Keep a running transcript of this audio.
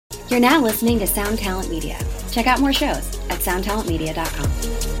You're now listening to Sound Talent Media. Check out more shows at soundtalentmedia.com.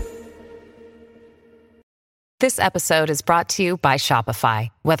 This episode is brought to you by Shopify.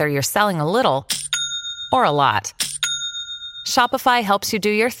 Whether you're selling a little or a lot, Shopify helps you do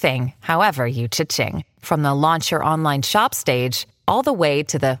your thing, however you cha-ching. From the launch your online shop stage, all the way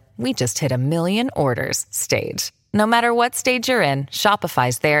to the we just hit 1 million orders stage. No matter what stage you're in,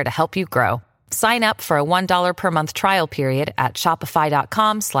 Shopify's there to help you grow. Sign up for a $1 per month trial period at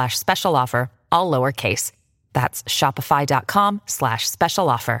shopify.com/special offer, all lowercase. That's shopify.com/special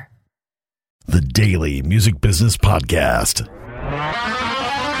offer. The Daily Music Business Podcast.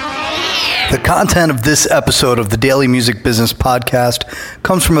 The content of this episode of the Daily Music Business Podcast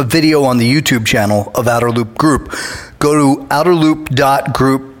comes from a video on the YouTube channel of Outer Loop Group. Go to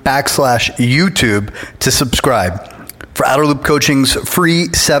outerloop.group/YouTube to subscribe. For Outer Loop Coaching's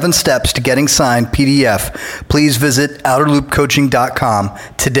free 7 steps to getting signed PDF, please visit outerloopcoaching.com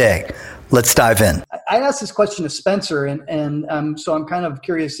today. Let's dive in. I asked this question of Spencer, and so I'm kind of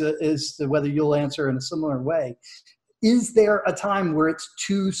curious as to whether you'll answer in a similar way. Is there a time where it's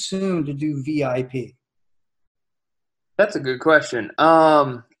too soon to do VIP? That's a good question.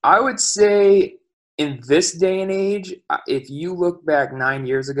 I would say in this day and age, if you look back 9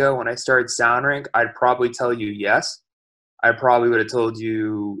 years ago when I started SoundRank, I'd probably tell you yes. I probably would have told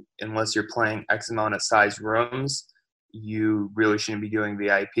you, unless you're playing X amount of size rooms, you really shouldn't be doing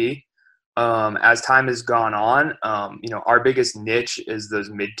VIP. As time has gone on, our biggest niche is those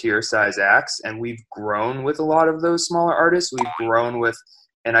mid-tier size acts, and we've grown with a lot of those smaller artists. We've grown with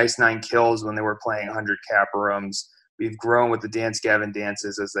an Ice Nine Kills when they were playing 100 cap rooms. We've grown with the Dance Gavin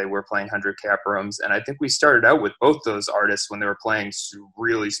Dances as they were playing 100 cap rooms. And I think we started out with both those artists when they were playing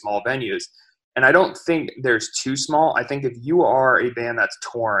really small venues. And I don't think there's too small. I think if you are a band that's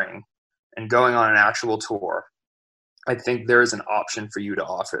touring and going on an actual tour, I think there is an option for you to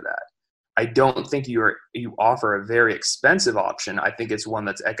offer that. I don't think you offer a very expensive option. I think it's one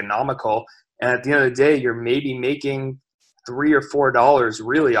that's economical. And at the end of the day, you're maybe making $3 or $4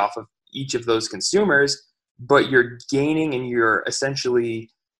 really off of each of those consumers, but you're gaining and you're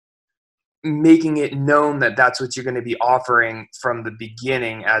essentially making it known that that's what you're going to be offering from the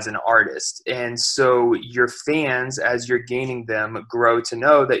beginning as an artist. And so your fans, as you're gaining them, grow to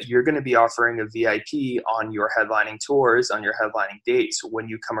know that you're going to be offering a VIP on your headlining tours, on your headlining dates, when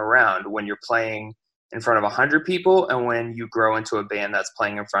you come around, when you're playing in front of 100 people, and when you grow into a band that's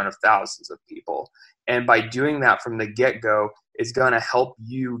playing in front of thousands of people. And by doing that from the get-go, it's going to help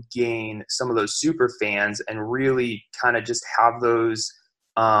you gain some of those super fans and really kind of just have those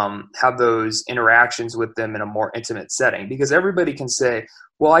interactions with them in a more intimate setting. Because everybody can say,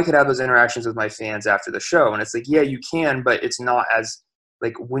 well, I could have those interactions with my fans after the show. And it's like, yeah, you can, but it's not as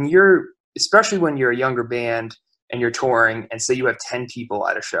like especially when you're a younger band and you're touring and say you have 10 people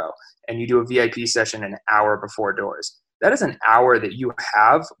at a show and you do a VIP session an hour before doors. That is an hour that you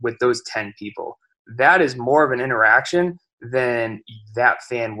have with those 10 people. That is more of an interaction than that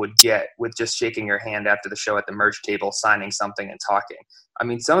fan would get with just shaking your hand after the show at the merch table, signing something and talking. I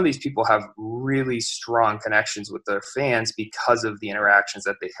mean, some of these people have really strong connections with their fans because of the interactions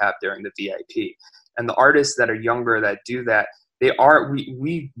that they have during the VIP. And the artists that are younger that do that,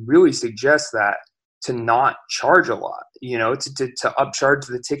 we really suggest that to not charge a lot, to upcharge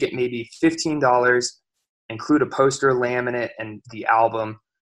the ticket maybe $15, include a poster, laminate, and the album.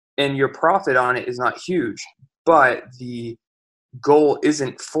 And your profit on it is not huge, but the goal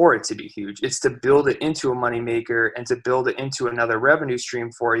isn't for it to be huge. It's to build it into a moneymaker and to build it into another revenue stream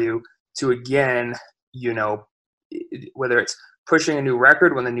for you to, again, whether it's pushing a new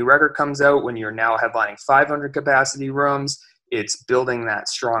record when the new record comes out, when you're now headlining 500 capacity rooms, it's building that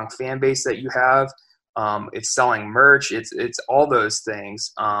strong fan base that you have. It's selling merch. It's all those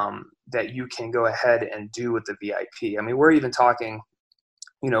things that you can go ahead and do with the VIP. I mean, we're even talking,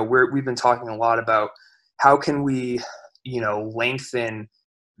 we've been talking a lot about how can we, lengthen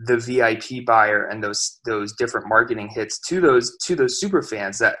the VIP buyer and those different marketing hits to those super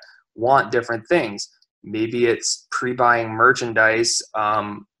fans that want different things. Maybe it's pre-buying merchandise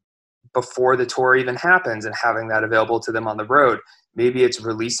before the tour even happens and having that available to them on the road. Maybe it's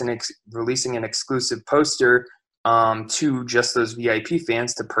releasing an exclusive poster to just those VIP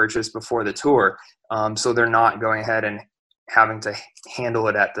fans to purchase before the tour. So they're not going ahead and having to handle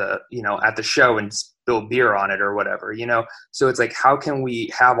it at the show and spill beer on it or whatever, So it's like, how can we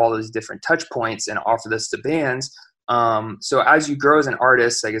have all those different touch points and offer this to bands? So as you grow as an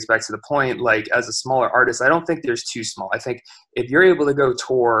artist, I guess back to the point, like as a smaller artist, I don't think there's too small. I think if you're able to go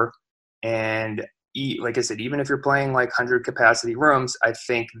tour and eat, like I said, even if you're playing like 100 capacity rooms, I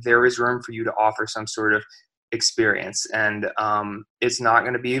think there is room for you to offer some sort of experience. And it's not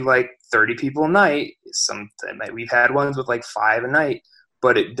going to be like 30 people a night. We've had ones with like 5 a night,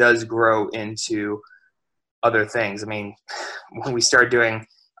 but it does grow into other things. I mean, when we started doing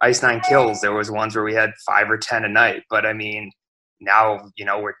Ice Nine Kills, there was ones where we had 5 or 10 a night, but I mean, now,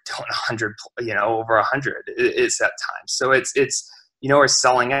 we're doing 100, over 100. It's at times. So it's, we're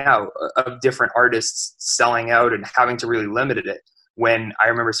selling out of different artists selling out and having to really limit it. When I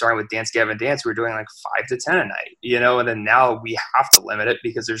remember starting with Dance Gavin Dance, we were doing like 5 to 10 a night, and then now we have to limit it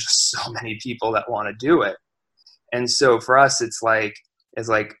because there's just so many people that want to do it. And so for us, it's like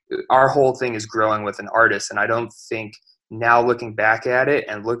our whole thing is growing with an artist. And I don't think now, looking back at it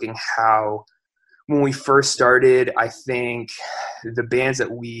and looking how, when we first started, I think the bands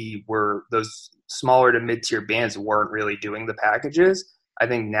that we were, those smaller to mid-tier bands, weren't really doing the packages. I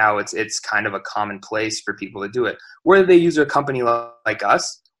think now it's kind of a commonplace for people to do it, whether they use a company like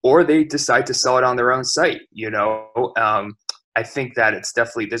us or they decide to sell it on their own site. I think that it's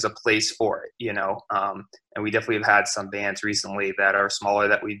definitely, there's a place for it, and we definitely have had some bands recently that are smaller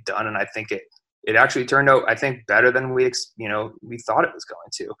that we've done, and I think it actually turned out, I think, better than we thought it was going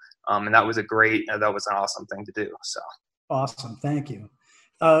to. And that was that was an awesome thing to do. So awesome. Thank you.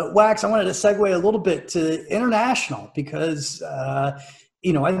 Wax, I wanted to segue a little bit to international because, I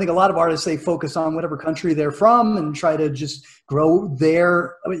think a lot of artists, they focus on whatever country they're from and try to just grow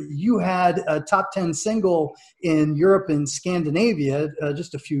there. I mean, you had a top 10 single in Europe and Scandinavia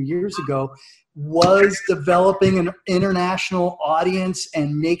just a few years ago. Was developing an international audience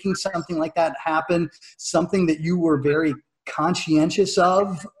and making something like that happen something that you were very conscientious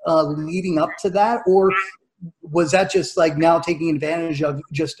of leading up to that? Or was that just like now taking advantage of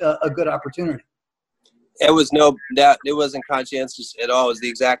just a good opportunity? It was it wasn't conscientious at all. It was the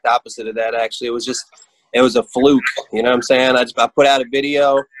exact opposite of that, actually. It was a fluke. You know what I'm saying? I put out a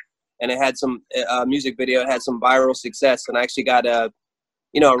video and it had some music video. It had some viral success, and I actually got a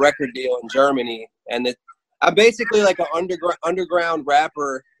record deal in Germany. And I'm basically like an underground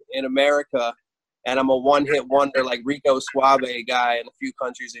rapper in America, and I'm a one-hit wonder like Rico Suave guy in a few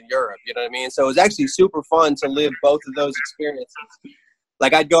countries in Europe. You know what I mean? So it was actually super fun to live both of those experiences.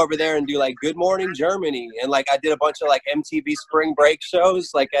 Like, I'd go over there and do like Good Morning Germany, and like I did a bunch of like MTV Spring Break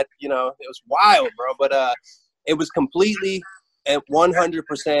shows. Like it was wild, bro. But it was completely at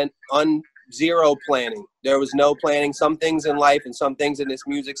 100% zero planning. There was no planning. Some things in life and some things in this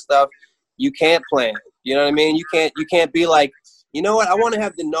music stuff, you can't plan. You know what I mean? You can't be like, you know what? I want to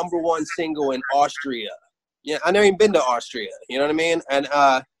have the #1 single in Austria. Yeah, I never even been to Austria. You know what I mean?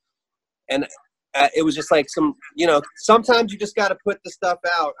 And it was just like sometimes you just got to put the stuff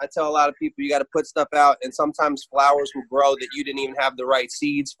out. I tell a lot of people you got to put stuff out, and sometimes flowers will grow that you didn't even have the right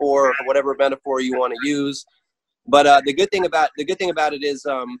seeds for, or whatever metaphor you want to use. But the good thing about it is,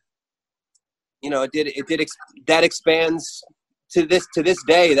 that expands to this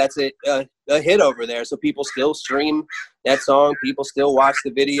day. That's a hit over there. So people still stream that song. People still watch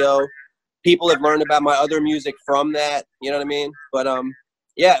the video. People have learned about my other music from that. You know what I mean? But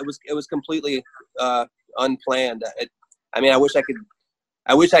yeah, it was completely unplanned. I wish I could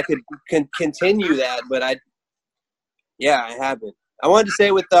continue that, but I haven't. I wanted to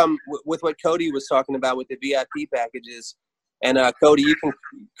say with what Cody was talking about with the VIP packages, and Cody, you can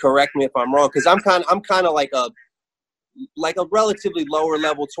correct me if I'm wrong, because I'm kind of like a relatively lower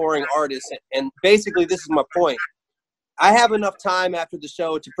level touring artist, and basically this is my point. I have enough time after the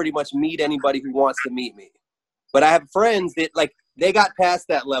show to pretty much meet anybody who wants to meet me, but I have friends that they got past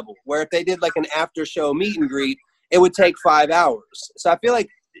that level, where if they did like an after show meet and greet, it would take 5 hours. So I feel like,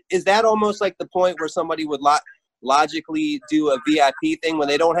 is that almost like the point where somebody would logically do a VIP thing when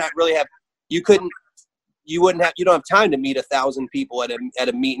they don't you don't have time to meet 1,000 people at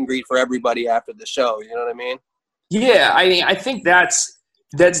a meet and greet for everybody after the show. You know what I mean? Yeah, I think that's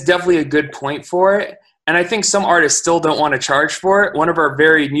definitely a good point for it. And I think some artists still don't want to charge for it. One of our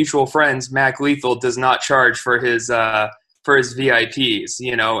very mutual friends, Mac Lethal, does not charge for his VIPs,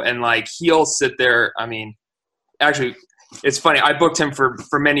 and like he'll sit there. I mean, actually, it's funny. I booked him for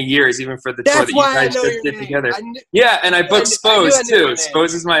many years, even for the tour that you guys just did together. And I booked Spose too.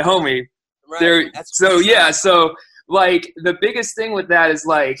 Spose is my homie. Right. So like the biggest thing with that is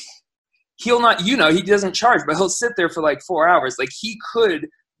like he'll not, he doesn't charge, but he'll sit there for like 4 hours. Like he could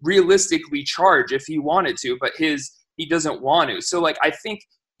realistically charge if he wanted to, but he doesn't want to. So like I think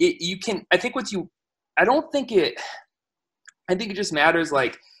I think it just matters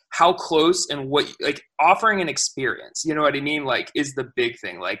like how close and what, like offering an experience, you know what I mean? Like is the big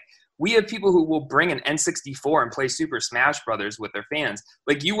thing. Like we have people who will bring an N64 and play Super Smash Brothers with their fans.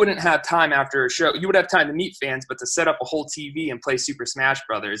 Like you wouldn't have time after a show. You would have time to meet fans, but to set up a whole TV and play Super Smash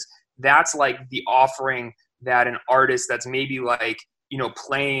Brothers, that's like the offering that an artist that's maybe like, you know,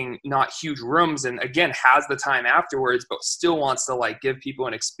 playing not huge rooms and again has the time afterwards, but still wants to like give people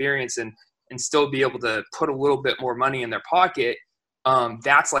an experience and still be able to put a little bit more money in their pocket.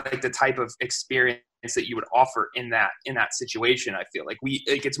 That's like the type of experience that you would offer in that situation. I feel like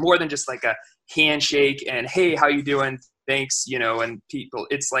it's more than just like a handshake and, hey, how you doing? Thanks. You know, and people,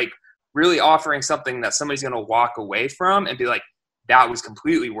 it's like really offering something that somebody's going to walk away from and be like, that was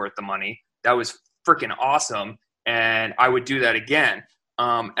completely worth the money. That was freaking awesome. And I would do that again.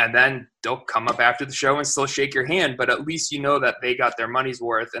 And then they'll come up after the show and still shake your hand, but at least you know that they got their money's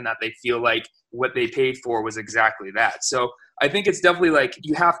worth and that they feel like what they paid for was exactly that. So I think it's definitely like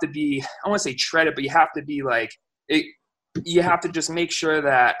you have to be, I don't want to say tread it, but you have to be like, you have to just make sure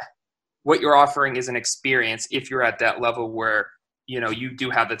that what you're offering is an experience if you're at that level where, you know, you do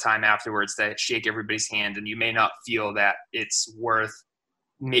have the time afterwards to shake everybody's hand and you may not feel that it's worth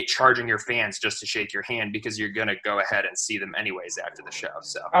charging your fans just to shake your hand because you're going to go ahead and see them anyways after the show.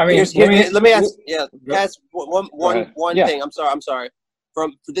 So I mean, let me ask one thing. I'm sorry.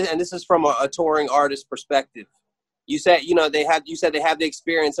 And this is from a touring artist perspective. You said, you know, they have the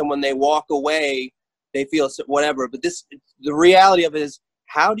experience and when they walk away, they feel whatever. But the reality of it is,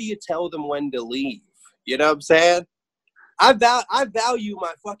 how do you tell them when to leave? You know what I'm saying? I value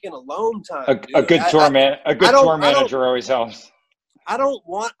my fucking alone time. A good tour manager always helps. I don't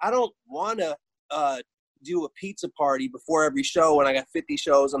want to do a pizza party before every show when I got 50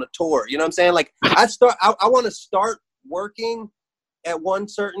 shows on a tour. You know what I'm saying? Like I want to start working at one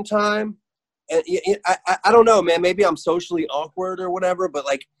certain time. And I don't know, man, maybe I'm socially awkward or whatever, but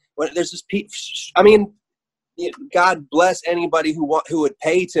like when there's this God bless anybody who would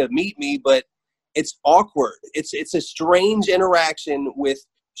pay to meet me, but it's awkward. It's a strange interaction with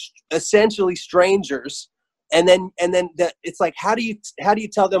essentially strangers. And then it's like, how do you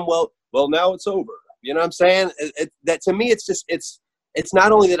tell them, well, now it's over. You know what I'm saying? That to me, it's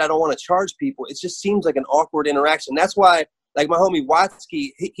not only that I don't want to charge people, it just seems like an awkward interaction. That's why, like my homie Watsky,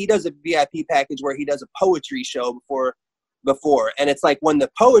 he does a VIP package where he does a poetry show before. And it's like when the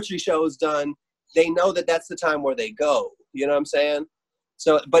poetry show is done, they know that that's the time where they go. You know what I'm saying?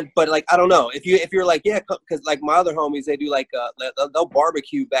 So, but like, I don't know if you're like, yeah, because like my other homies, they do like, they'll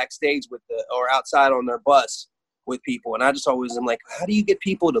barbecue backstage or outside on their bus with people. And I just always am like, how do you get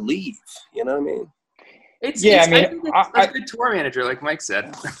people to leave? You know what I mean? I think it's a good tour manager, like Mike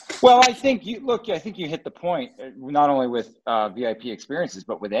said. Well, I think you hit the point, not only with VIP experiences,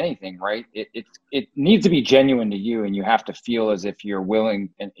 but with anything, right? It needs to be genuine to you, and you have to feel as if you're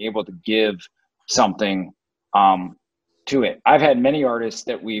willing and able to give something to it. I've had many artists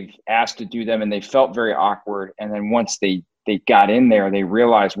that we've asked to do them and they felt very awkward. And then once they got in there, they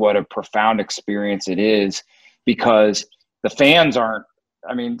realized what a profound experience it is, because the fans aren't,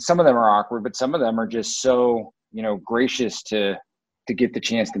 I mean, some of them are awkward, but some of them are just so, you know, gracious to get the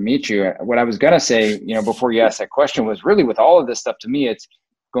chance to meet you. What I was going to say, you know, before you asked that question was really with all of this stuff, to me, it's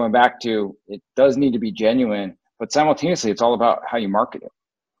going back to, it does need to be genuine, but simultaneously it's all about how you market it.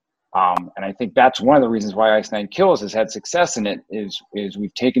 And I think that's one of the reasons why Ice Nine Kills has had success in it is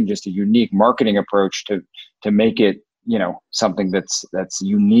we've taken just a unique marketing approach to make it, you know, something that's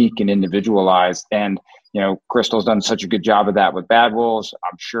unique and individualized. And, you know, Crystal's done such a good job of that with Bad Wolves.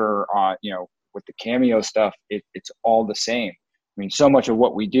 I'm sure, you know, with the Cameo stuff, it's all the same. I mean, so much of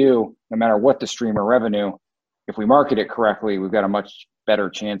what we do, no matter what the stream or revenue, if we market it correctly, we've got a much better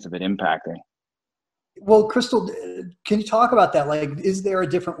chance of it impacting. Well, Crystal, can you talk about that? Like, is there a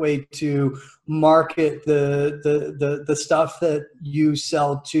different way to market the stuff that you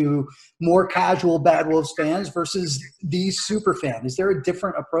sell to more casual Bad Wolves fans versus these super fans? Is there a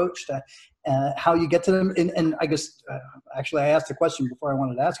different approach to how you get to them? And I guess, actually, I asked the question before I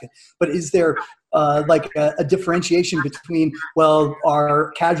wanted to ask it, but is there like a differentiation between, well,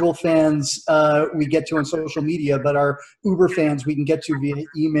 our casual fans we get to on social media, but our Uber fans we can get to via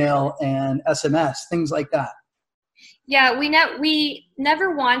email and SMS, things like that? Yeah, we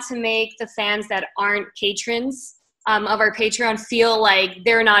never want to make the fans that aren't patrons of our Patreon feel like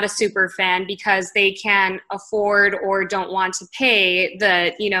they're not a super fan because they can afford or don't want to pay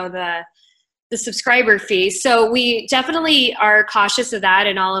the subscriber fee. So we definitely are cautious of that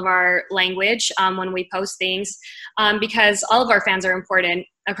in all of our language when we post things because all of our fans are important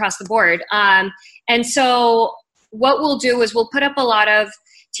across the board. And so what we'll do is we'll put up a lot of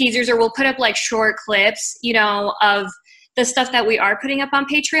teasers, or we'll put up like short clips, you know, of the stuff that we are putting up on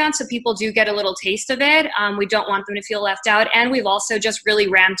Patreon, so people do get a little taste of it. We don't want them to feel left out. And we've also just really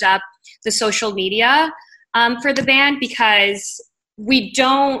ramped up the social media for the band, because we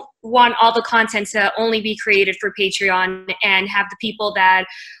don't want all the content to only be created for Patreon and have the people that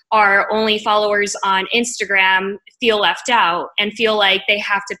are only followers on Instagram feel left out and feel like they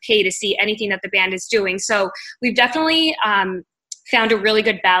have to pay to see anything that the band is doing. So we've definitely found a really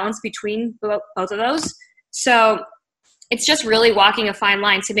good balance between both of those. So it's just really walking a fine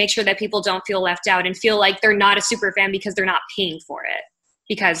line to make sure that people don't feel left out and feel like they're not a super fan because they're not paying for it,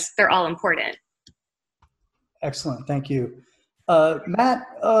 because they're all important. Excellent. Thank you. Matt,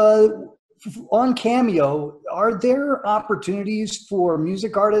 on Cameo, are there opportunities for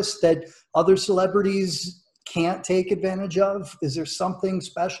music artists that other celebrities can't take advantage of? Is there something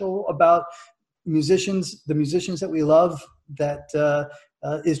special about the musicians that we love that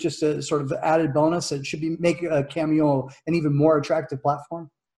is just a sort of added bonus that should make Cameo an even more attractive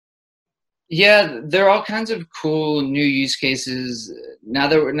platform? Yeah, there are all kinds of cool new use cases. Now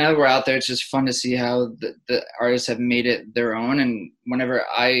that we're out there, it's just fun to see how the artists have made it their own. And whenever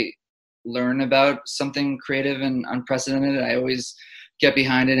I learn about something creative and unprecedented, I always get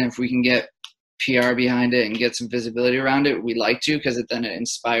behind it. And if we can get PR behind it and get some visibility around it, we like to, because then it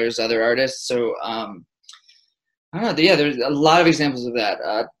inspires other artists. So I don't know. Yeah, there's a lot of examples of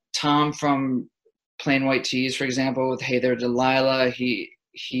that. Tom from Plain White Tees, for example, with Hey There Delilah,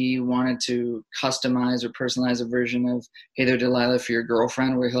 he wanted to customize or personalize a version of Hey There Delilah for your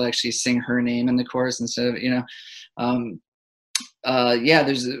girlfriend, where he'll actually sing her name in the chorus instead of,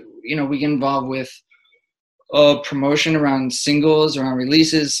 there's, we get involved with promotion around singles, around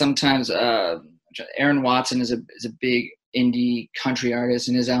releases. Sometimes Aaron Watson is a big indie country artist,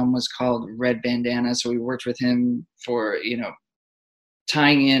 and his album was called Red Bandana. So we worked with him for,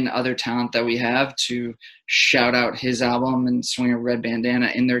 tying in other talent that we have to shout out his album and swing a red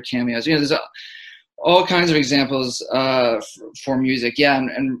bandana in their cameos. There's all kinds of examples for music. Yeah.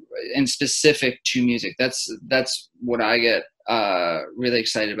 And specific to music. That's what I get really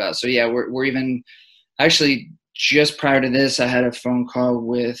excited about. So yeah, we're even actually just prior to this, I had a phone call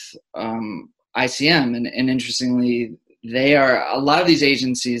with ICM, and interestingly, a lot of these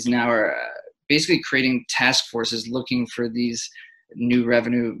agencies now are basically creating task forces looking for these new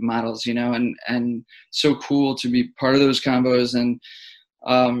revenue models, and so cool to be part of those combos. And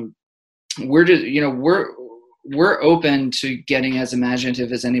we're just, we're open to getting as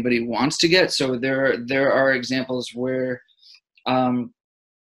imaginative as anybody wants to get. So there are examples where, beyond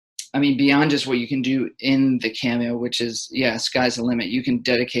just what you can do in the Cameo, which is, sky's the limit. You can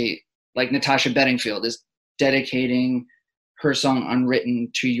dedicate, like Natasha Bedingfield is dedicating her song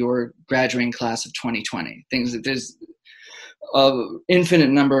Unwritten to your graduating class of 2020. There's infinite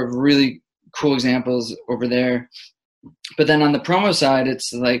number of really cool examples over there. But then on the promo side,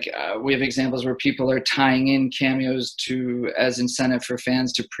 it's like we have examples where people are tying in cameos as incentive for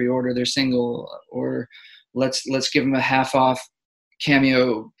fans to pre-order their single, or let's give them a half off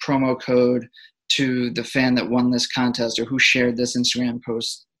Cameo promo code to the fan that won this contest or who shared this Instagram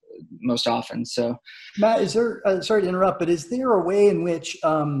post most often. So Matt, is there sorry to interrupt, but is there a way in which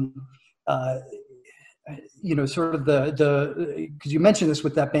sort of because you mentioned this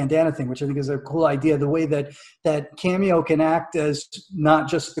with that bandana thing, which I think is a cool idea, the way that Cameo can act as not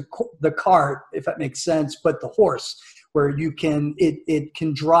just the cart, if that makes sense, but the horse, where it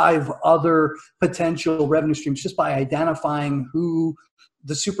can drive other potential revenue streams just by identifying who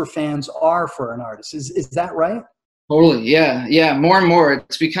the super fans are for an artist. Is that right? Totally. Yeah. More and more,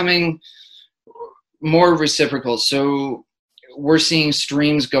 it's becoming more reciprocal. So we're seeing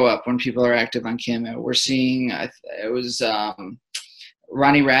streams go up when people are active on Cameo. We're seeing, it was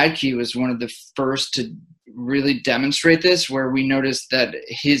Ronnie Radke was one of the first to really demonstrate this, where we noticed that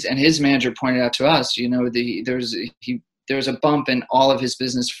his manager pointed out to us, there was a bump in all of his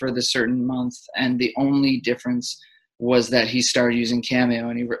business for the certain month, and the only difference was that he started using Cameo,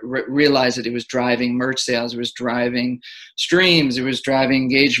 and he realized that it was driving merch sales, it was driving streams, it was driving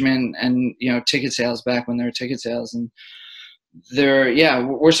engagement, and ticket sales back when there were ticket sales. And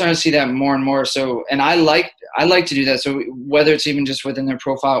we're starting to see that more and more. So, and I like to do that. So whether it's even just within their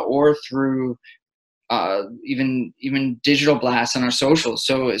profile or through even digital blasts on our socials.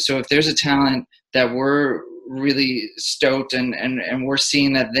 So if there's a talent that we're really stoked and we're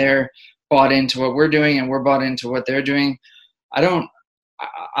seeing that they're bought into what we're doing and we're bought into what they're doing,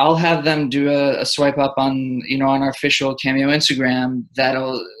 I'll have them do a swipe up on our official Cameo Instagram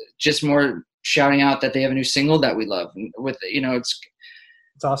that'll just more shouting out that they have a new single that we love. With it's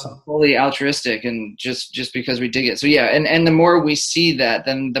awesome, fully altruistic, and just because we dig it. So yeah, and the more we see that,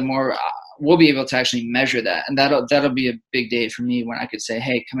 then the more we'll be able to actually measure that, and that'll be a big day for me when I could say,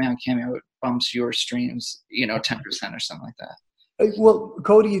 hey, come on Cameo, it bumps your streams 10% or something like that. Well,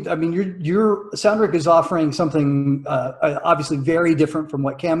 Cody, I mean, your Soundric is offering something obviously very different from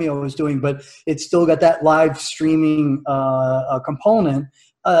what Cameo is doing, but it's still got that live streaming component.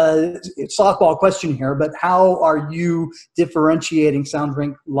 Softball question here, but how are you differentiating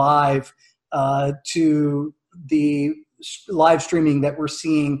Soundric Live to the live streaming that we're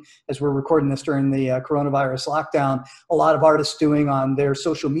seeing as we're recording this during the coronavirus lockdown? A lot of artists doing on their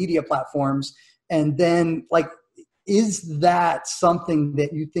social media platforms, and then is that something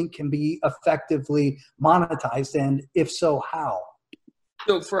that you think can be effectively monetized? And if so, how?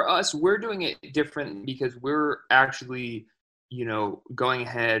 So for us, we're doing it different because we're actually, going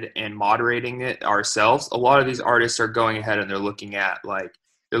ahead and moderating it ourselves. A lot of these artists are going ahead and they're looking at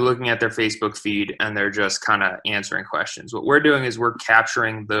their Facebook feed and they're just kind of answering questions. What we're doing is we're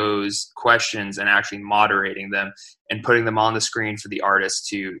capturing those questions and actually moderating them and putting them on the screen for the artist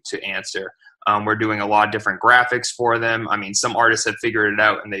to answer. We're doing a lot of different graphics for them. I mean, some artists have figured it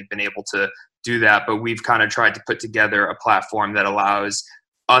out and they've been able to do that, but we've kind of tried to put together a platform that allows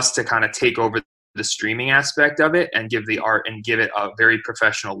us to kind of take over the streaming aspect of it and give the art and give it a very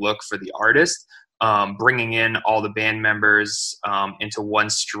professional look for the artist. Bringing in all the band members into one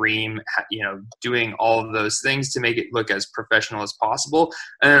stream, doing all of those things to make it look as professional as possible.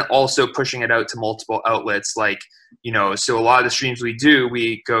 And then also pushing it out to multiple outlets so a lot of the streams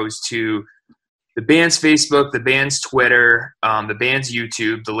we goes to the band's Facebook, the band's Twitter, the band's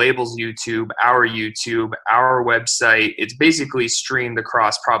YouTube, the label's YouTube, our website. It's basically streamed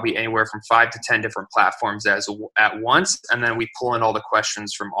across probably anywhere from 5 to 10 different platforms at once. And then we pull in all the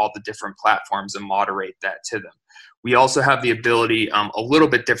questions from all the different platforms and moderate that to them. We also have the ability, a little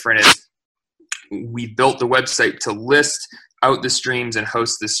bit different, is we built the website to list out the streams and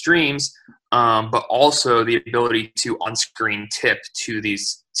host the streams, but also the ability to on-screen tip to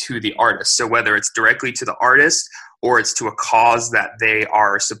the artist. So whether it's directly to the artist or it's to a cause that they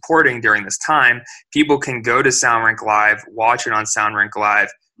are supporting during this time, people can go to Soundric Live, watch it on Soundric Live,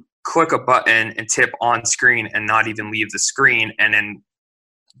 click a button and tip on screen and not even leave the screen, and in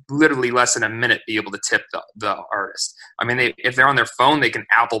literally less than a minute be able to tip the artist. I mean, if they're on their phone, they can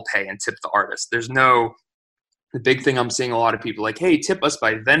Apple Pay and tip the artist. The big thing I'm seeing a lot of people hey, tip us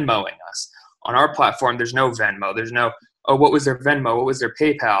by Venmoing us. On our platform, there's no Venmo. There's no, what was their Venmo? What was their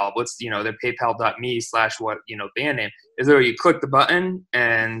PayPal? What's, their paypal.me/what, band name. Is there you click the button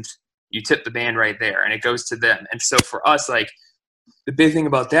and you tip the band right there and it goes to them. And so for us, the big thing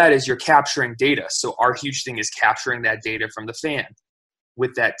about that is you're capturing data. So our huge thing is capturing that data from the fan.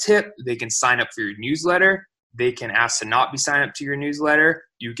 With that tip, they can sign up for your newsletter. They can ask to not be signed up to your newsletter.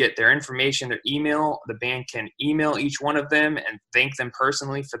 You get their information, their email. The band can email each one of them and thank them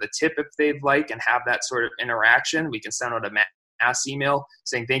personally for the tip if they'd like and have that sort of interaction. We can send out a mass email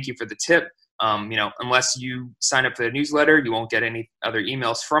saying thank you for the tip. Unless you sign up for the newsletter, you won't get any other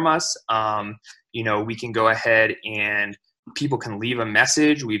emails from us. We can go ahead and people can leave a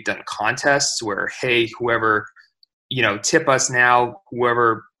message. We've done contests where, hey, whoever, tip us now,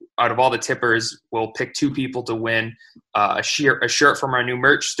 whoever out of all the tippers, we'll pick 2 people to win a shirt from our new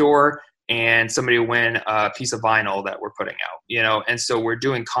merch store, and somebody will win a piece of vinyl that we're putting out, And so we're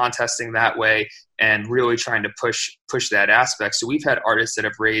doing contesting that way and really trying to push that aspect. So we've had artists that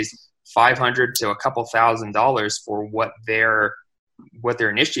have raised $500 to a couple $1,000 for what their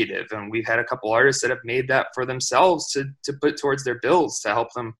initiative, and we've had a couple artists that have made that for themselves to put towards their bills to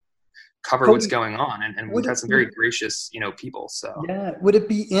help them cover what's going on, and we've had some very gracious people. So yeah, would it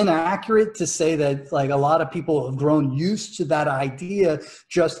be inaccurate to say that a lot of people have grown used to that idea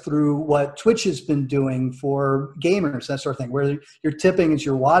just through what Twitch has been doing for gamers, that sort of thing, where you're tipping as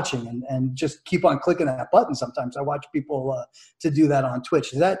you're watching and just keep on clicking that button? Sometimes I watch people to do that on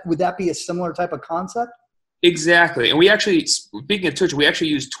Twitch. Would that be a similar type of concept? Exactly. And we actually, speaking of Twitch, we actually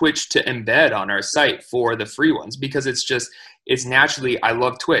use Twitch to embed on our site for the free ones because it's naturally, I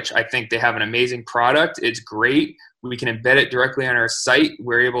love Twitch. I think they have an amazing product. It's great. We can embed it directly on our site.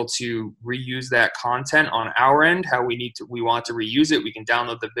 We're able to reuse that content on our end, how we want to reuse it. We can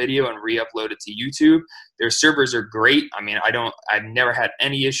download the video and re-upload it to YouTube. Their servers are great. I mean, I've never had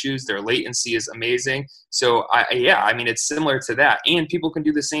any issues. Their latency is amazing. So it's similar to that. And people can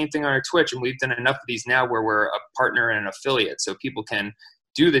do the same thing on our Twitch. And we've done enough of these now where we're a partner and an affiliate. So people can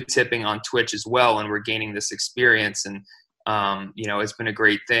do the tipping on Twitch as well. And we're gaining this experience. And, it's been a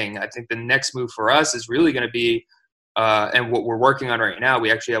great thing. I think the next move for us is really going to be, and what we're working on right now,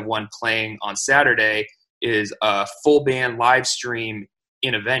 we actually have one playing on Saturday, is a full band live stream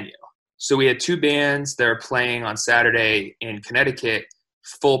in a venue. So we had 2 bands that are playing on Saturday in Connecticut,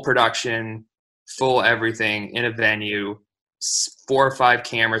 full production, full everything in a venue, 4 or 5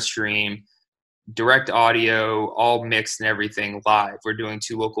 camera stream. direct audio, all mixed and everything live. We're doing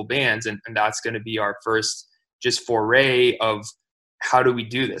 2 local bands, and that's going to be our first just foray of how do we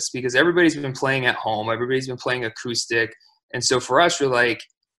do this? Because everybody's been playing at home, everybody's been playing acoustic. And so for us, we're like,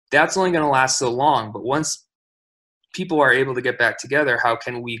 that's only going to last so long. But once people are able to get back together, how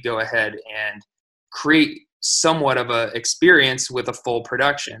can we go ahead and create somewhat of a experience with a full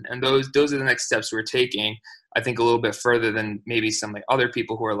production? And those are the next steps we're taking. I think a little bit further than maybe some like other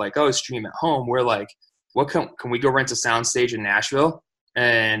people who are like, oh, stream at home. We're like, what can we go rent a soundstage in Nashville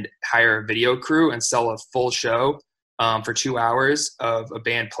and hire a video crew and sell a full show for 2 hours of a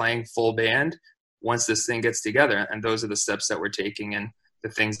band playing full band once this thing gets together? And those are the steps that we're taking and the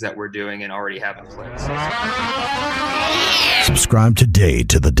things that we're doing and already have in place. Subscribe today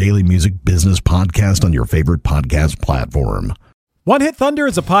to the Daily Music Business Podcast on your favorite podcast platform. One Hit Thunder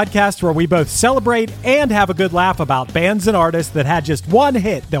is a podcast where we both celebrate and have a good laugh about bands and artists that had just one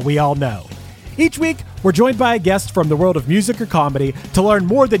hit that we all know. Each week, we're joined by a guest from the world of music or comedy to learn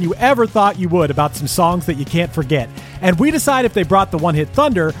more than you ever thought you would about some songs that you can't forget. And we decide if they brought the One Hit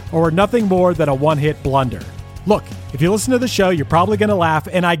Thunder or were nothing more than a one-hit blunder. Look, if you listen to the show, you're probably going to laugh,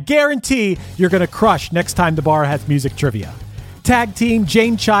 and I guarantee you're going to crush next time the bar has music trivia. Tag Team,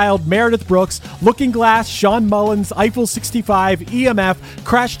 Jane Child, Meredith Brooks, Looking Glass, Sean Mullins, Eiffel 65, EMF,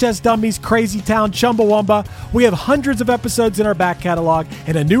 Crash Test Dummies, Crazy Town, Chumbawamba. We have hundreds of episodes in our back catalog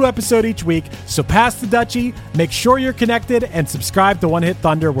and a new episode each week, so pass the Dutchie, make sure you're connected, and subscribe to One Hit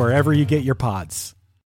Thunder wherever you get your pods.